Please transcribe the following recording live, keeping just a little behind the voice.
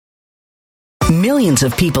Millions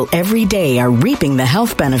of people every day are reaping the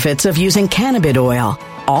health benefits of using cannabis oil,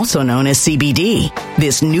 also known as CBD.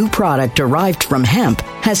 This new product derived from hemp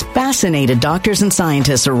has fascinated doctors and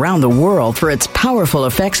scientists around the world for its powerful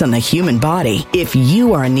effects on the human body. If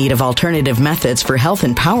you are in need of alternative methods for health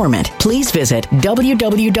empowerment, please visit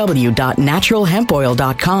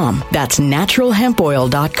www.naturalhempoil.com. That's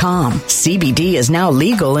naturalhempoil.com. CBD is now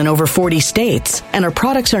legal in over 40 states, and our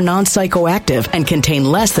products are non-psychoactive and contain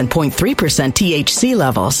less than 0.3% THC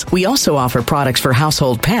levels. We also offer products for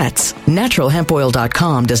household pets.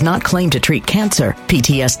 Naturalhempoil.com does not claim to treat cancer,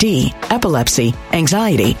 PTSD, epilepsy,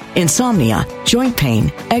 anxiety, insomnia, joint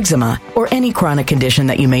pain, eczema, or any chronic condition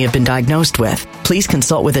that you may have been diagnosed with. Please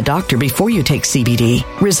consult with a doctor before you take CBD.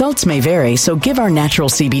 Results may vary, so give our natural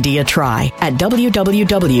CBD a try at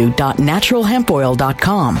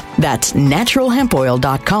www.naturalhempoil.com. That's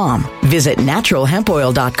naturalhempoil.com. Visit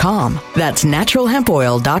naturalhempoil.com. That's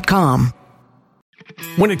naturalhempoil.com.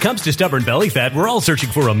 When it comes to stubborn belly fat, we're all searching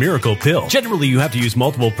for a miracle pill. Generally, you have to use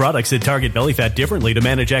multiple products that target belly fat differently to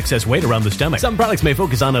manage excess weight around the stomach. Some products may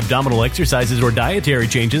focus on abdominal exercises or dietary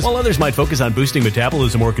changes, while others might focus on boosting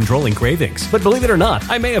metabolism or controlling cravings. But believe it or not,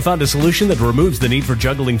 I may have found a solution that removes the need for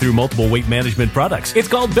juggling through multiple weight management products. It's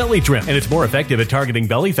called Belly Trim, and it's more effective at targeting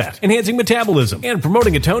belly fat, enhancing metabolism, and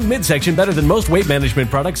promoting a toned midsection better than most weight management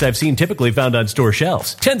products I've seen typically found on store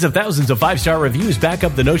shelves. Tens of thousands of 5-star reviews back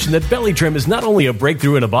up the notion that Belly Trim is not only a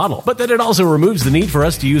breakthrough in a bottle, but that it also removes the need for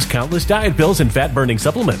us to use countless diet pills and fat-burning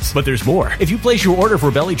supplements. But there's more. If you place your order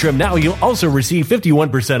for Belly Trim now, you'll also receive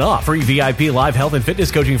 51% off, free VIP live health and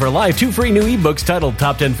fitness coaching for life, 2 free new ebooks titled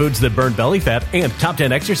Top 10 Foods That Burn Belly Fat and Top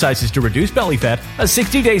 10 Exercises to Reduce Belly Fat, a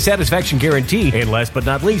 60-day satisfaction guarantee, and last but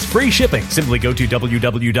not least, free shipping. Simply go to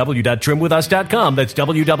www.trimwithus.com. That's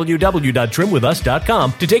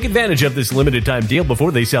www.trimwithus.com to take advantage of this limited time deal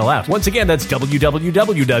before they sell out. Once again, that's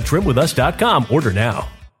www.trimwithus.com. Order now.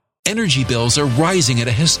 Energy bills are rising at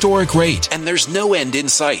a historic rate, and there's no end in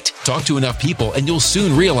sight. Talk to enough people, and you'll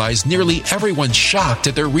soon realize nearly everyone's shocked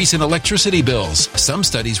at their recent electricity bills. Some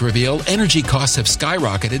studies reveal energy costs have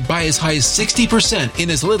skyrocketed by as high as 60%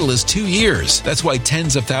 in as little as 2 years. That's why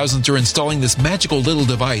tens of thousands are installing this magical little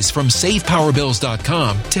device from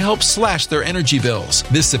SavePowerBills.com to help slash their energy bills.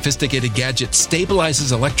 This sophisticated gadget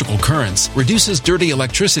stabilizes electrical currents, reduces dirty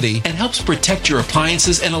electricity, and helps protect your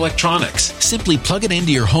appliances and electronics. Simply plug it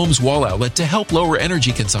into your home's wall outlet to help lower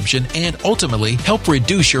energy consumption and ultimately help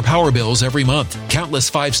reduce your power bills every month.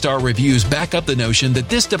 Countless 5-star reviews back up the notion that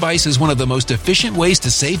this device is one of the most efficient ways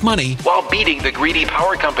to save money while beating the greedy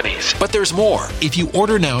power companies. But there's more. If you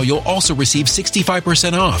order now, you'll also receive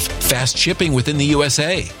 65% off, fast shipping within the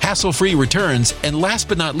USA, hassle-free returns, and last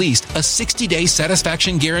but not least, a 60-day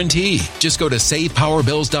satisfaction guarantee. Just go to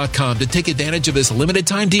SavePowerBills.com to take advantage of this limited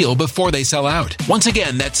time deal before they sell out. Once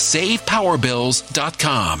again, that's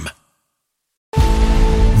SavePowerBills.com.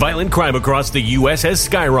 Violent crime across the U.S. has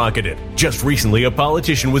skyrocketed. Just recently, a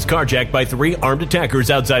politician was carjacked by 3 armed attackers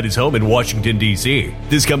outside his home in Washington, D.C.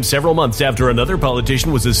 This comes several months after another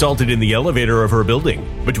politician was assaulted in the elevator of her building.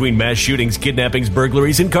 Between mass shootings, kidnappings,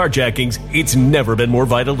 burglaries, and carjackings, it's never been more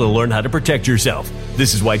vital to learn how to protect yourself.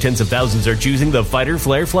 This is why tens of thousands are choosing the Fighter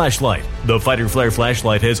Flare flashlight. The Fighter Flare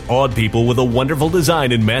flashlight has awed people with a wonderful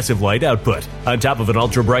design and massive light output. On top of an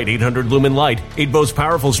ultra-bright 800-lumen light, it boasts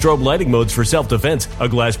powerful strobe lighting modes for self-defense, a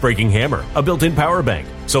glass-breaking hammer, a built-in power bank,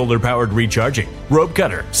 solar-powered recharging, rope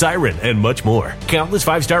cutter, siren, and much more. Countless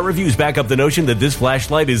 5-star reviews back up the notion that this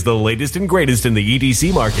flashlight is the latest and greatest in the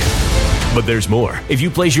EDC market. But there's more. If you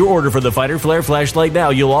place your order for the Fighter Flare flashlight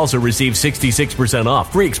now, you'll also receive 66%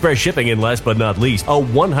 off, free express shipping, and last but not least, a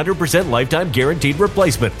 100% lifetime guaranteed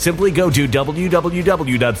replacement. Simply go to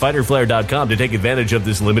www.fighterflare.com to take advantage of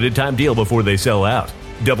this limited time deal before they sell out.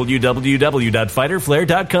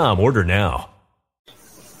 www.fighterflare.com. Order now.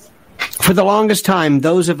 For the longest time,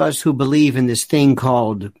 those of us who believe in this thing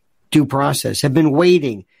called due process have been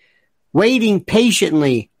waiting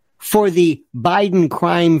patiently for the Biden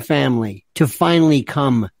crime family to finally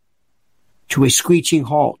come to a screeching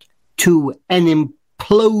halt, to an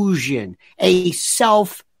implosion, a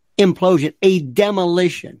self-implosion, a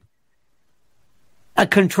demolition, a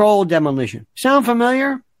controlled demolition. Sound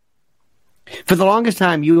familiar? For the longest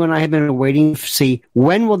time, you and I have been waiting to see,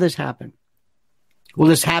 when will this happen?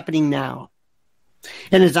 Well, it's happening now.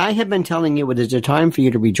 And as I have been telling you, it is a time for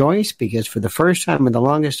you to rejoice, because for the first time in the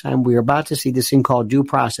longest time, we are about to see this thing called due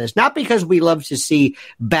process. Not because we love to see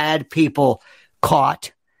bad people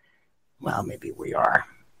caught. Well, maybe we are.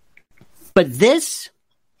 But this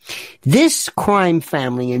This crime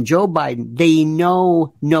family and Joe Biden, they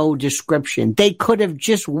know no description. They could have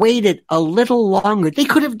just waited a little longer. They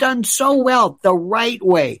could have done so well the right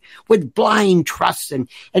way with blind trust and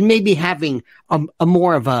maybe having a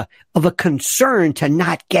more of a concern to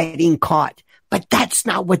not getting caught. But that's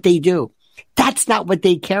not what they do. That's not what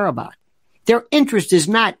they care about. Their interest is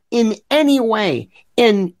not in any way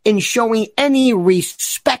in showing any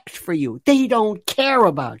respect for you. They don't care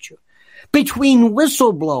about you. Between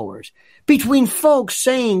whistleblowers, between folks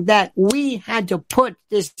saying that we had to put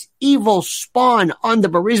this evil spawn on the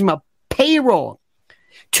Burisma payroll,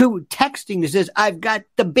 to texting that says, I've got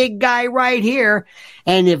the big guy right here,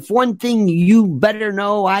 and if one thing you better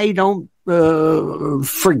know, I don't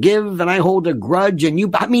forgive and I hold a grudge, and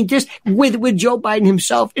just with Joe Biden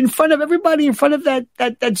himself in front of everybody, in front of that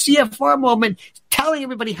CFR moment, telling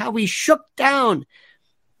everybody how he shook down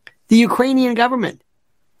the Ukrainian government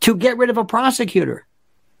to get rid of a prosecutor.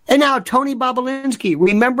 And now Tony Bobolinsky,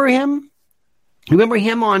 remember him? Remember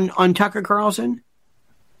him on Tucker Carlson?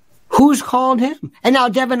 Who's called him? And now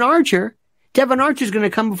Devon Archer's going to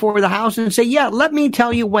come before the House and say, yeah, let me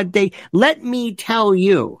tell you what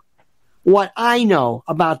I know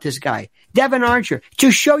about this guy. Devon Archer, to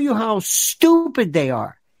show you how stupid they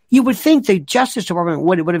are. You would think the Justice Department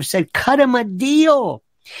would have said, cut him a deal.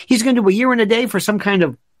 He's going to do a year and a day for some kind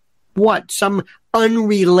of some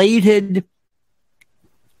unrelated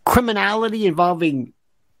criminality involving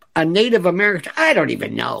a Native American. I don't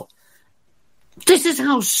even know. This is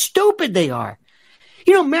how stupid they are.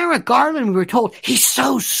 Merrick Garland, we were told, he's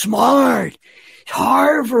so smart.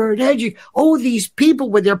 Harvard, these people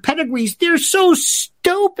with their pedigrees, they're so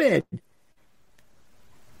stupid.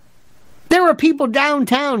 There are people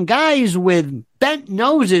downtown, guys with bent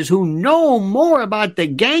noses who know more about the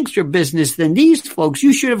gangster business than these folks.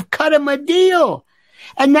 You should have cut him a deal.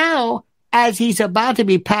 And now, as he's about to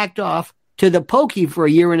be packed off to the pokey for a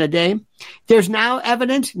year and a day, there's now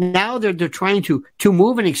evidence. Now they're trying to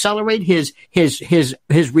move and accelerate his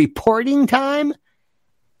reporting time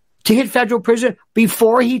to hit federal prison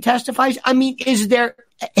before he testifies. Is there...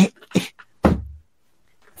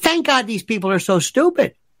 Thank God these people are so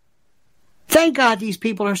stupid. Thank God these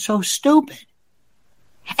people are so stupid.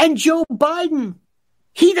 And Joe Biden,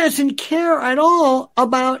 he doesn't care at all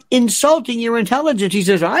about insulting your intelligence. He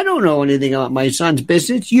says, I don't know anything about my son's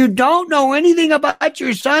business. You don't know anything about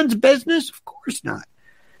your son's business? Of course not.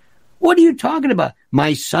 What are you talking about?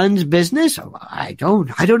 My son's business? Oh, I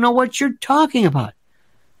don't know what you're talking about.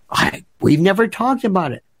 We've never talked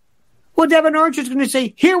about it. Well, Devon Archer's going to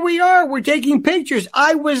say, here we are. We're taking pictures.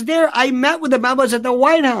 I was there. I met with him. I was at the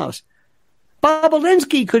White House.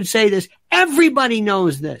 Bobolinsky could say this. Everybody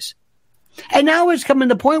knows this. And now it's coming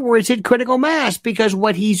to the point where it's hit critical mass because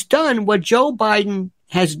what he's done, what Joe Biden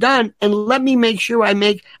has done, and let me make sure I'm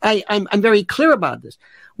very clear about this.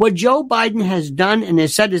 What Joe Biden has done and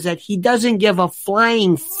has said is that he doesn't give a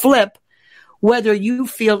flying flip whether you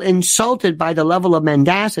feel insulted by the level of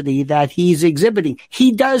mendacity that he's exhibiting.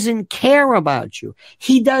 He doesn't care about you.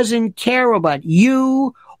 He doesn't care about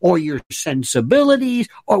you or your sensibilities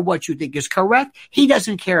or what you think is correct. He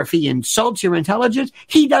doesn't care if he insults your intelligence.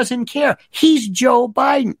 He doesn't care. He's Joe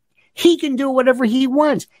Biden. He can do whatever he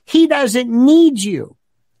wants. He doesn't need you.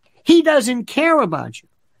 He doesn't care about you.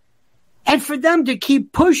 And for them to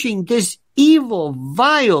keep pushing this evil,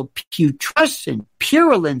 vile, putrescent,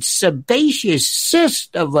 purulent, sebaceous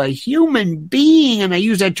cyst of a human being, and I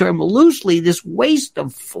use that term loosely, this waste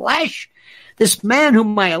of flesh, this man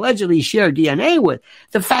whom I allegedly share DNA with,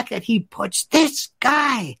 the fact that he puts this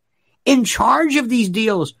guy in charge of these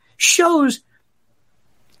deals shows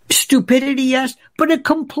stupidity, yes, but a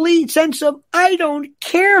complete sense of, I don't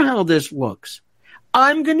care how this looks.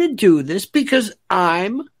 I'm going to do this because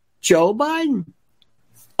I'm Joe Biden.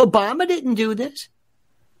 Obama didn't do this.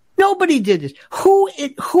 Nobody did this. Who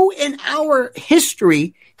in our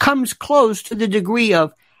history comes close to the degree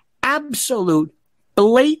of absolute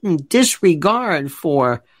blatant disregard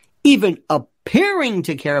for even appearing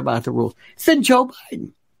to care about the rules than Joe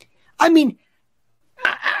Biden?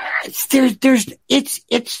 It's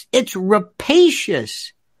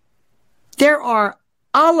rapacious. There are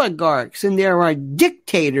oligarchs and there are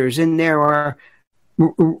dictators and there are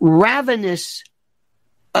ravenous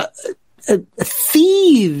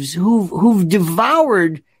thieves who've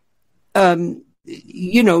devoured,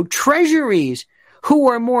 treasuries, who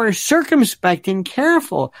are more circumspect and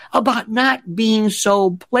careful about not being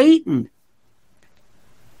so blatant.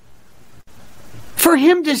 For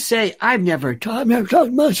him to say, I've never talked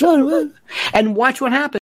to my son, and watch what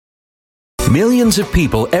happens. Millions of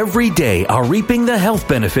people every day are reaping the health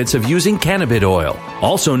benefits of using cannabis oil,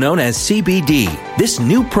 also known as CBD. This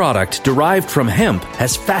new product derived from hemp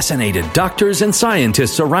has fascinated doctors and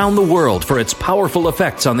scientists around the world for its powerful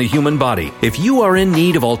effects on the human body. If you are in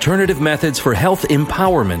need of alternative methods for health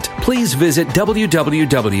empowerment, please visit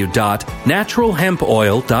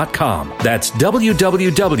www.naturalhempoil.com. That's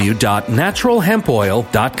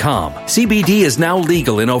www.naturalhempoil.com. CBD is now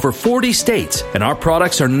legal in over 40 states, and our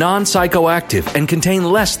products are non-psychoactive and contain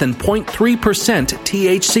less than 0.3%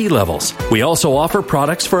 THC levels. We also offer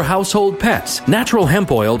products for household pets.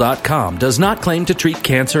 NaturalHempOil.com does not claim to treat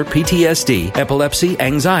cancer, PTSD, epilepsy,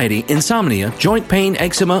 anxiety, insomnia, joint pain,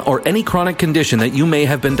 eczema, or any chronic condition that you may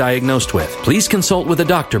have been diagnosed with. Please consult with a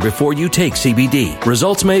doctor before you take CBD.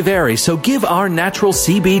 Results may vary, so give our natural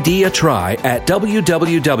CBD a try at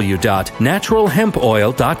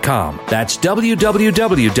www.naturalhempoil.com. That's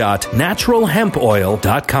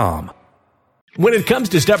www.naturalhempoil.com. When it comes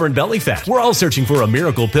to stubborn belly fat, we're all searching for a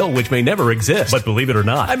miracle pill which may never exist. But believe it or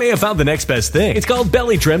not, I may have found the next best thing. It's called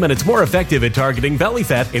Belly Trim, and it's more effective at targeting belly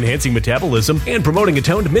fat, enhancing metabolism, and promoting a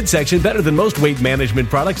toned midsection better than most weight management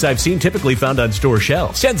products I've seen typically found on store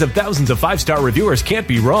shelves. Tens of thousands of 5-star reviewers can't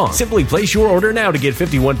be wrong. Simply place your order now to get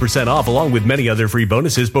 51% off along with many other free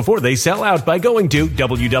bonuses before they sell out by going to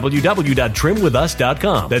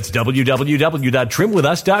www.trimwithus.com. That's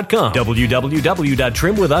www.trimwithus.com.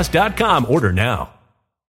 www.trimwithus.com. Order now.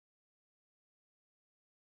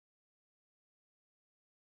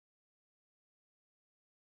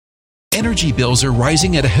 Energy bills are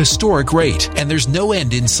rising at a historic rate, and there's no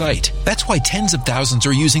end in sight. That's why tens of thousands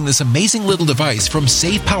are using this amazing little device from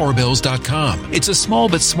SavePowerBills.com. It's a small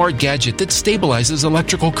but smart gadget that stabilizes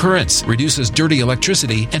electrical currents, reduces dirty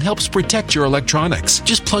electricity, and helps protect your electronics.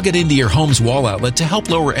 Just plug it into your home's wall outlet to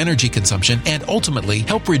help lower energy consumption and ultimately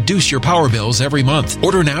help reduce your power bills every month.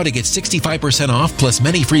 Order now to get 65% off plus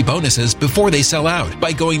many free bonuses before they sell out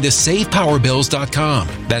by going to SavePowerBills.com.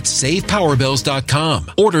 That's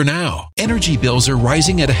SavePowerBills.com. Order now. Energy bills are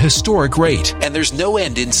rising at a historic rate, and there's no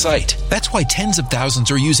end in sight. That's why tens of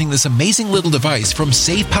thousands are using this amazing little device from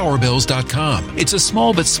SavePowerBills.com. It's a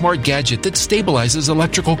small but smart gadget that stabilizes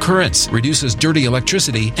electrical currents, reduces dirty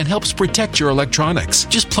electricity, and helps protect your electronics.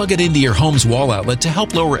 Just plug it into your home's wall outlet to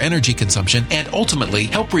help lower energy consumption and ultimately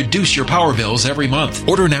help reduce your power bills every month.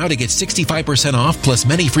 Order now to get 65% off plus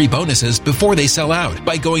many free bonuses before they sell out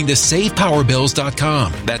by going to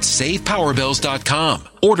SavePowerBills.com. That's SavePowerBills.com.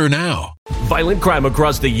 Order now. Violent crime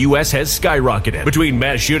across the U.S. has skyrocketed. Between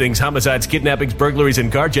mass shootings, homicides, kidnappings, burglaries,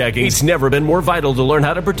 and carjacking, it's never been more vital to learn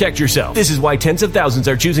how to protect yourself. This is why tens of thousands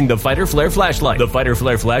are choosing the Fighter Flare flashlight. The Fighter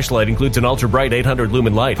Flare flashlight includes an ultra-bright 800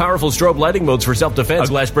 lumen light, powerful strobe lighting modes for self-defense,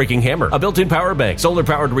 a glass-breaking hammer, a built-in power bank,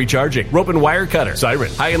 solar-powered recharging, rope and wire cutter,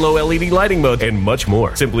 siren, high and low LED lighting mode, and much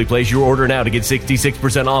more. Simply place your order now to get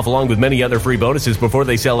 66% off along with many other free bonuses before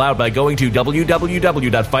they sell out by going to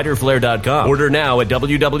www.fighterflare.com. Order now at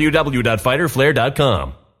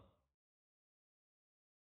www.fighterflare.com.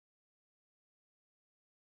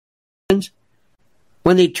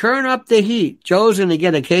 When they turn up the heat, Joe's going to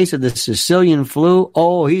get a case of the Sicilian flu.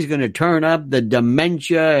 Oh, he's going to turn up the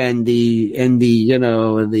dementia and the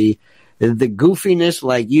goofiness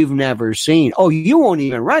like you've never seen. Oh, you won't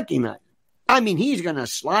even recognize. I mean, he's going to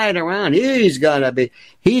slide around. He's going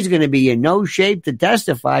to be in no shape to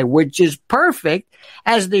testify, which is perfect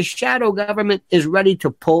as the shadow government is ready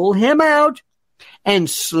to pull him out and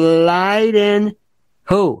slide in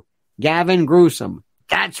who? Gavin Newsom.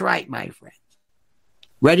 That's right, my friend.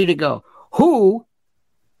 Ready to go. Who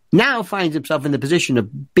now finds himself in the position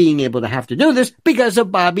of being able to have to do this because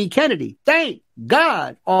of Bobby Kennedy. Thank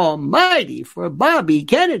God Almighty for Bobby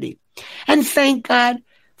Kennedy. And thank God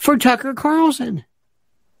for Tucker Carlson.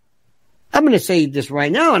 I'm going to say this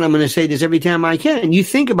right now, and I'm going to say this every time I can. And you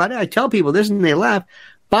think about it. I tell people this, and they laugh.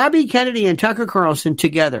 Bobby Kennedy and Tucker Carlson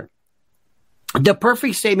together. The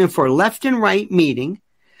perfect statement for left and right meeting,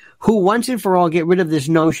 who once and for all get rid of this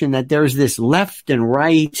notion that there's this left and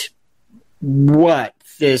right, I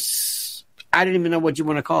don't even know what you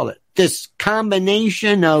want to call it. This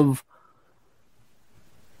combination of,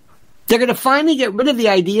 they're going to finally get rid of the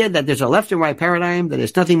idea that there's a left and right paradigm, that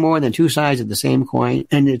it's nothing more than two sides of the same coin,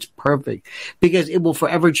 and it's perfect because it will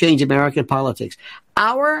forever change American politics.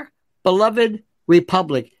 Our beloved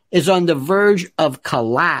republic is on the verge of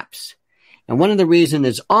collapse. And one of the reasons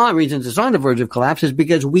it's on the verge of collapse is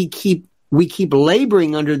because we keep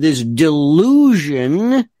laboring under this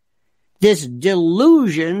delusion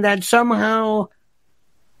that somehow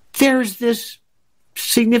there's this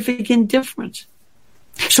significant difference.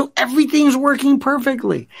 So everything's working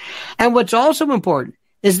perfectly. And what's also important,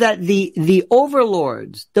 is that the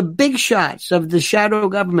overlords, the big shots of the shadow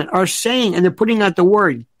government are saying, and they're putting out the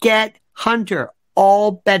word, get Hunter.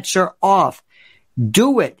 All bets are off.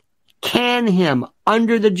 Do it. Can him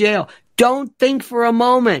under the jail. Don't think for a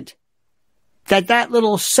moment that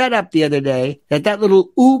little setup the other day, that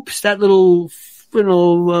little oops, that little,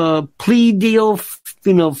 plea deal,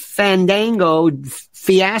 fandango,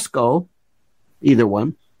 fiasco, either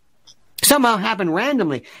one, somehow happened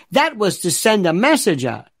randomly. That was to send a message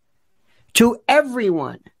out to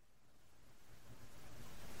everyone.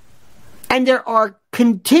 And there are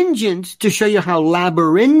contingents to show you how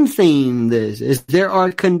labyrinthine this is. There are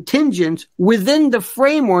contingents within the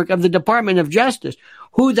framework of the Department of Justice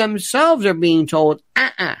who themselves are being told,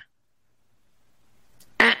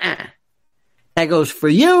 That goes for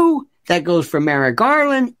you. That goes for Merrick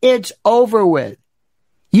Garland. It's over with.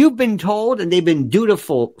 You've been told, and they've been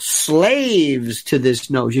dutiful slaves to this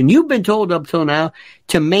notion. You've been told up till now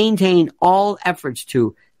to maintain all efforts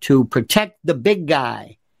to protect the big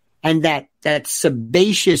guy and that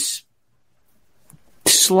sebaceous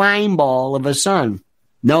slime ball of a son.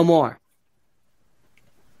 No more.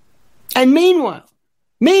 And meanwhile,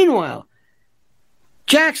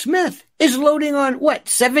 Jack Smith is loading on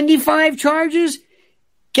 75 charges?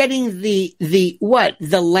 Getting the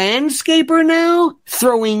landscaper now?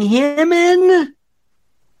 Throwing him in?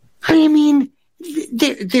 I mean,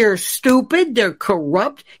 they're stupid, they're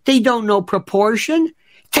corrupt, they don't know proportion.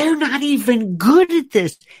 They're not even good at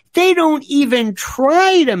this. They don't even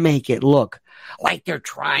try to make it look like they're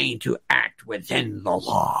trying to act within the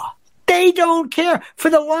law. They don't care. For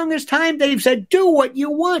the longest time, they've said, do what you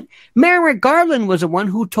want. Merrick Garland was the one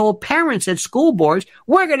who told parents at school boards,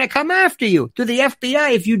 we're going to come after you to the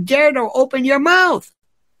FBI if you dare to open your mouth.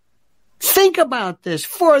 Think about this.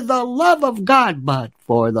 For the love of God, but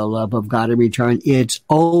for the love of God in return, it's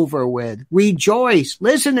over with. Rejoice.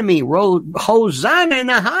 Listen to me. Hosanna in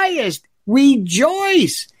the highest.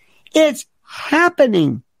 Rejoice. It's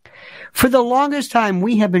happening. For the longest time,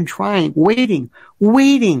 we have been waiting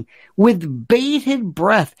with bated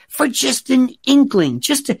breath for just an inkling,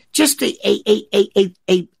 just a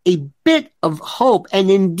bit of hope, an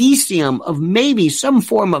indicium of maybe some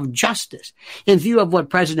form of justice in view of what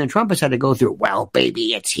President Trump has had to go through. Well,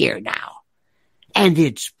 baby, it's here now. And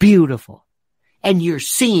it's beautiful. And you're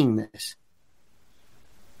seeing this.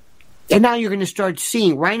 And now you're going to start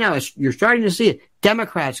seeing, right now, you're starting to see it.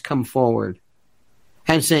 Democrats come forward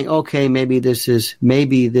and saying, okay, maybe this is,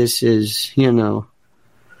 maybe this is a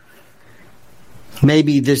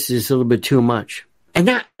little bit too much. And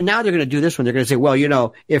now they're going to do this one. They're going to say, well,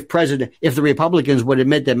 if the Republicans would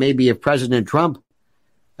admit that maybe if President Trump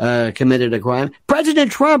committed a crime,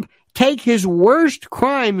 President Trump, take his worst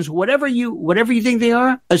crimes, whatever you think they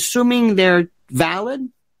are, assuming they're valid,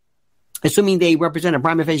 assuming they represent a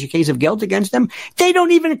prima facie case of guilt against them, they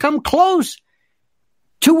don't even come close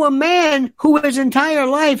to a man who his entire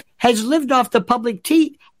life has lived off the public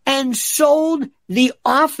teat and sold the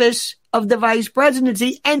office of the vice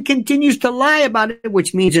presidency and continues to lie about it,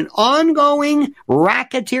 which means an ongoing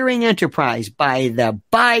racketeering enterprise by the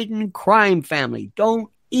Biden crime family.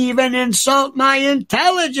 Don't even insult my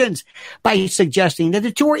intelligence by suggesting that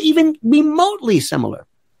the two are even remotely similar.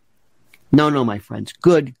 No, my friends.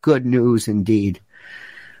 Good news indeed.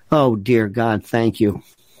 Oh, dear God, thank you.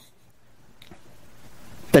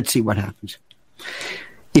 Let's see what happens.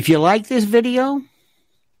 If you like this video,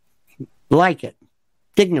 like it.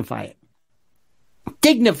 Dignify it.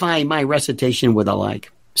 Dignify my recitation with a like.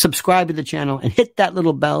 Subscribe to the channel and hit that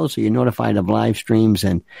little bell so you're notified of live streams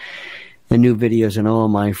and new videos. And all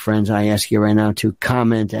my friends, I ask you right now to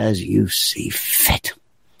comment as you see fit.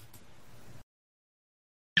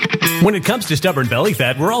 When it comes to stubborn belly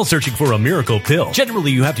fat, we're all searching for a miracle pill.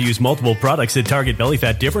 Generally, you have to use multiple products that target belly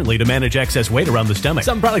fat differently to manage excess weight around the stomach.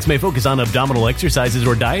 Some products may focus on abdominal exercises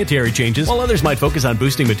or dietary changes, while others might focus on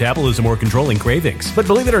boosting metabolism or controlling cravings. But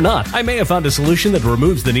believe it or not, I may have found a solution that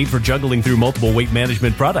removes the need for juggling through multiple weight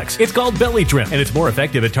management products. It's called Belly Trim, and it's more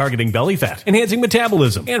effective at targeting belly fat, enhancing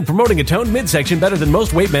metabolism, and promoting a toned midsection better than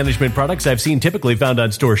most weight management products I've seen typically found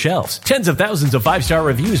on store shelves. Tens of thousands of 5-star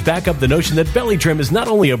reviews back up the notion that Belly Trim is not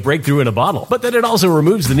only a breakthrough in a bottle, but that it also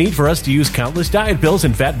removes the need for us to use countless diet pills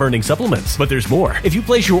and fat-burning supplements. But there's more. If you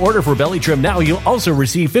place your order for Belly Trim now, you'll also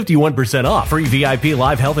receive 51% off, free VIP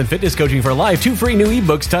live health and fitness coaching for life, 2 free new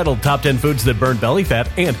ebooks titled Top 10 Foods That Burn Belly Fat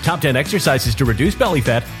and Top 10 Exercises to Reduce Belly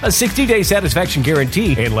Fat, a 60-day satisfaction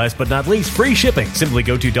guarantee, and last but not least, free shipping. Simply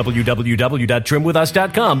go to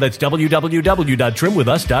www.trimwithus.com. That's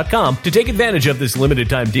www.trimwithus.com to take advantage of this limited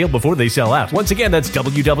time deal before they sell out. Once again, that's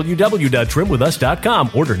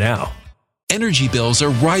www.trimwithus.com. Order now. Energy bills are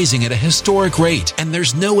rising at a historic rate, and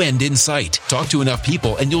there's no end in sight. Talk to enough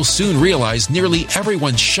people and you'll soon realize nearly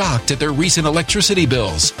everyone's shocked at their recent electricity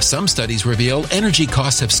bills. Some studies reveal energy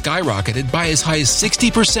costs have skyrocketed by as high as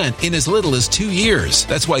 60% in as little as 2 years.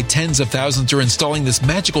 That's why tens of thousands are installing this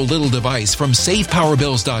magical little device from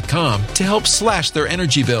SavePowerBills.com to help slash their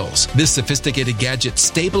energy bills. This sophisticated gadget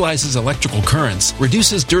stabilizes electrical currents,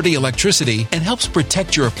 reduces dirty electricity, and helps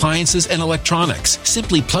protect your appliances and electronics.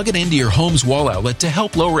 Simply plug it into your home's wall outlet to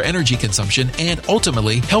help lower energy consumption and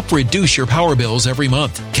ultimately help reduce your power bills every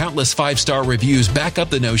month. Countless 5-star reviews back up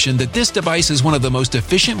the notion that this device is one of the most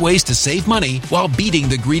efficient ways to save money while beating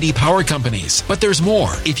the greedy power companies. But there's more.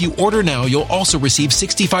 If you order now, you'll also receive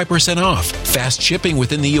 65% off, fast shipping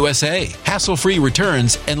within the USA, hassle-free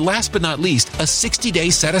returns, and last but not least, a 60-day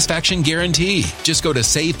satisfaction guarantee. Just go to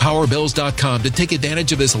SavePowerBills.com to take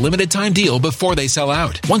advantage of this limited time deal before they sell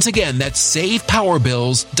out. Once again, that's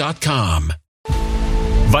SavePowerBills.com.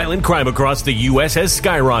 Violent crime across the U.S. has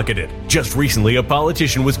skyrocketed. Just recently, a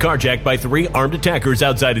politician was carjacked by 3 armed attackers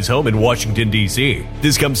outside his home in Washington, D.C.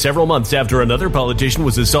 This comes several months after another politician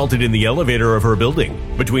was assaulted in the elevator of her building.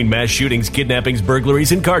 Between mass shootings, kidnappings,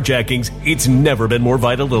 burglaries, and carjackings, it's never been more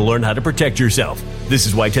vital to learn how to protect yourself. This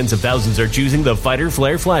is why tens of thousands are choosing the Fighter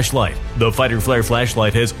Flare flashlight. The Fighter Flare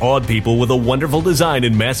flashlight has awed people with a wonderful design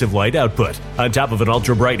and massive light output. On top of an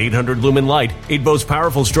ultra-bright 800-lumen light, it boasts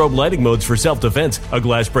powerful strobe lighting modes for self-defense, a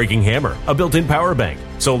glass-breaking hammer, a built-in power bank,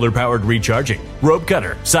 solar-powered recharging, rope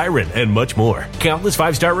cutter, siren, and much more. Countless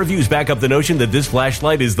 5-star reviews back up the notion that this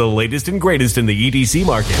flashlight is the latest and greatest in the EDC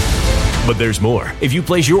market. But there's more. If you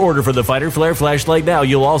place your order for the Fighter Flare flashlight now,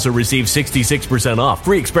 you'll also receive 66% off,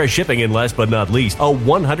 free express shipping, and last but not least, a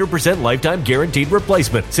 100% lifetime guaranteed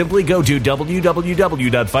replacement. Simply go to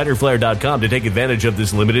www.fighterflare.com to take advantage of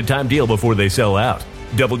this limited time deal before they sell out.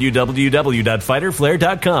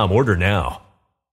 www.fighterflare.com. Order now.